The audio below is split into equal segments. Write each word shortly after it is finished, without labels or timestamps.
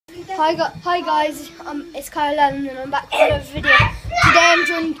Hi guys, it's Kyle Allen and I'm back with another video. Today I'm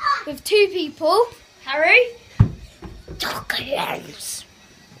joined with two people, Harry, Chocolates,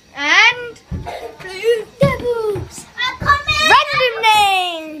 and Blue Devils. Random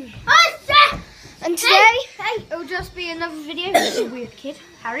name. And today it'll just be another video. This is a weird kid,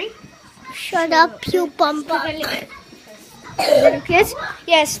 Harry. Shut up, you bumper. Little kids.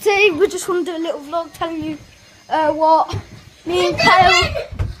 Yes, today we just want to do a little vlog telling you what me and Kyle are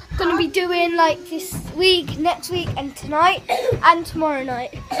going to be doing like this week, next week and tonight and tomorrow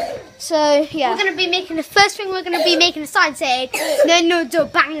night. So yeah. We're going to be making the first thing we're going to be making a sign saying no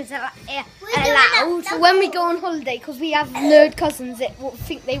bangers allowed. So when we go on holiday, because we have nerd cousins that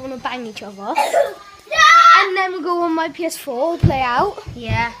think they want to bang each other. And then we'll go on my PS4, play out.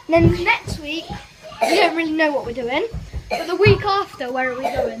 Yeah. And then next week, we don't really know what we're doing. But the week after, where are we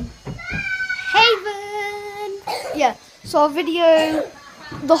going? Haven. Yeah. So I'll video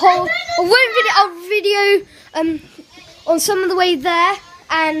the whole. I'll video on some of the way there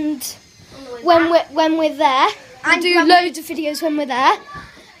and when we're there. I'll do loads of videos when we're there.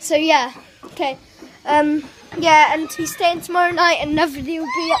 So yeah. Okay. Yeah, and he's staying tomorrow night, and another video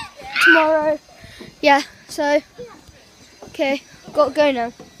will be up tomorrow. Yeah. So okay, got to go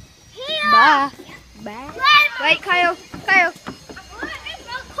now. Bye. Bye. Wait, Kyle.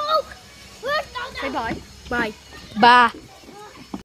 Say bye. Bye. Bye.